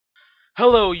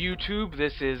Hello YouTube,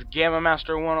 this is Gamma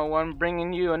Master 101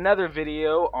 bringing you another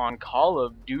video on Call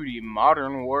of Duty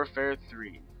Modern Warfare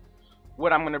 3.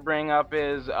 What I'm going to bring up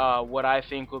is what I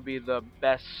think will be the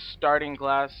best starting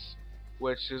class,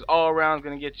 which is all around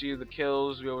going to get you the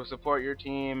kills, be able to support your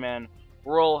team, and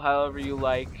roll however you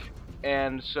like.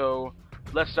 And so,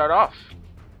 let's start off.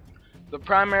 The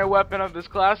primary weapon of this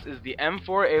class is the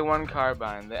M4A1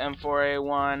 carbine. The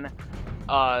M4A1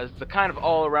 is the kind of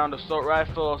all-around assault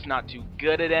rifle. It's not too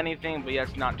good at anything, but yet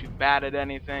it's not too bad at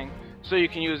anything. So you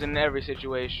can use it in every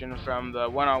situation, from the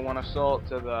one-on-one assault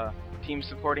to the team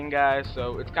supporting guys.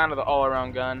 So it's kind of the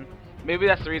all-around gun. Maybe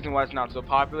that's the reason why it's not so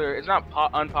popular. It's not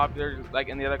unpopular like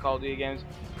in the other Call of Duty games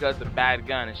because it's a bad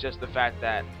gun. It's just the fact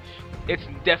that it's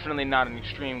definitely not an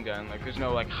extreme gun. Like there's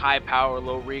no like high power,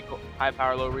 low recoil,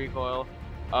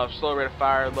 slow rate of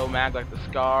fire, low mag like the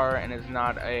Scar, and it's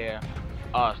not a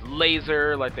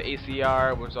laser like the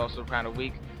ACR, which is also kind of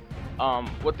weak.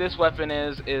 What this weapon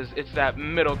is it's that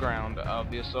middle ground of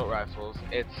the assault rifles.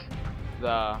 It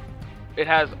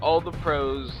has all the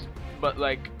pros, but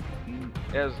like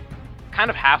it has kind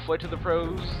of halfway to the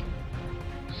pros.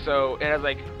 So it has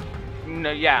like,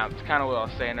 yeah, it's kind of what I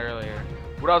was saying earlier.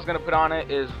 What I was gonna put on it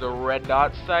is the red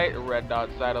dot sight. The red dot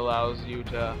sight allows you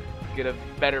to get a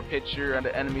better picture of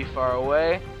the enemy far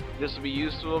away. This will be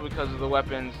useful because of the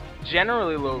weapon's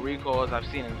generally low recoil, as I've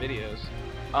seen in videos.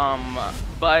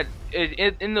 But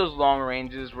in those long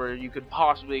ranges where you could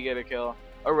possibly get a kill,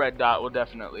 a red dot will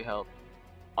definitely help.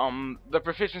 The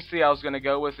proficiency I was going to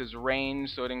go with is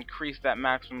range, so it increased that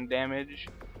maximum damage.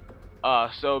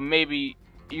 So maybe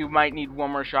you might need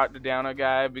one more shot to down a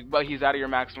guy, but he's out of your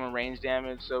maximum range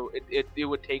damage, so it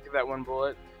would take that one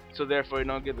bullet, so therefore you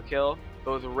don't get the kill.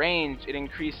 But with range, it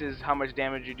increases how much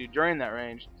damage you do during that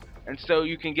range, and so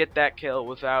you can get that kill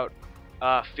without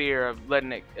fear of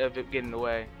it getting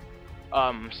away.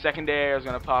 Secondary, I was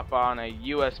gonna pop on a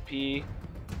USP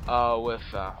with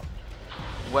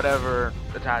whatever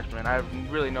attachment. I have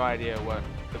really no idea what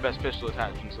the best pistol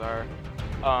attachments are.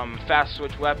 Fast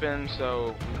switch weapon,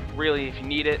 so really if you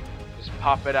need it, just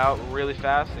pop it out really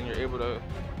fast and you're able to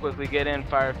quickly get in,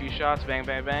 fire a few shots, bang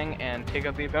bang bang, and take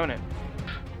out the opponent.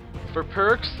 For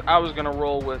perks, I was gonna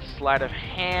roll with sleight of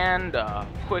hand,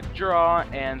 quick draw,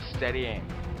 and steady aim.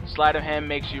 Sleight of hand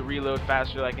makes you reload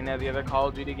faster like in every other Call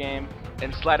of Duty game,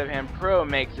 and sleight of hand pro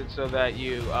makes it so that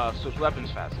you switch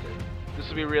weapons faster. This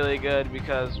will be really good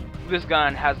because this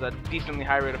gun has a decently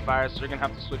high rate of fire, so you're gonna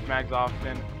have to switch mags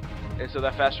often, and so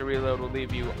that faster reload will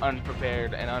leave you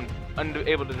unprepared and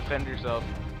unable to defend yourself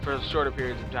for shorter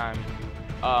periods of time.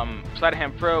 Sleight of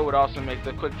hand pro would also make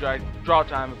the quick draw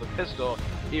time of the pistol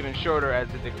even shorter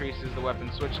as it decreases the weapon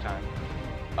switch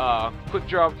time. Quick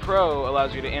draw pro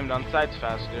allows you to aim on sights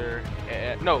faster.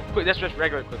 That's just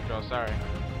regular quick draw, sorry.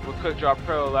 But quick draw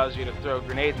pro allows you to throw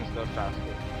grenades and stuff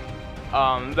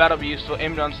faster. That'll be useful.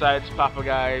 Aimed on sights, pop a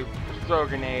guy, throw a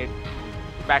grenade,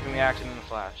 back in the action in a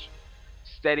flash.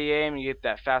 Steady aim, you get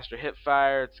that faster hip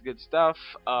fire, it's good stuff.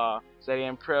 Steady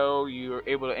aim pro, you're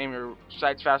able to aim your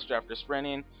sights faster after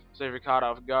sprinting, so if you're caught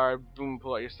off guard, boom,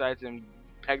 pull out your sights and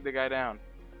peg the guy down.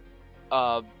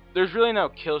 There's really no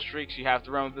kill streaks you have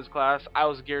to run with this class. I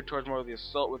was geared towards more of the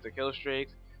assault with the kill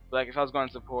streaks. But like if I was going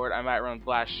support, I might run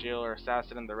blast shield or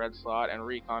assassin in the red slot and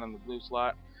recon in the blue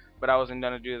slot. But I wasn't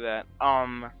gonna do that.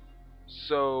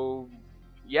 So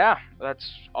yeah, that's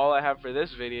all I have for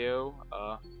this video.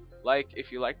 Like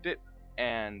if you liked it,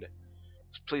 and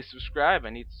please subscribe.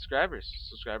 I need subscribers.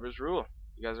 Subscribers rule.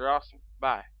 You guys are awesome.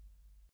 Bye.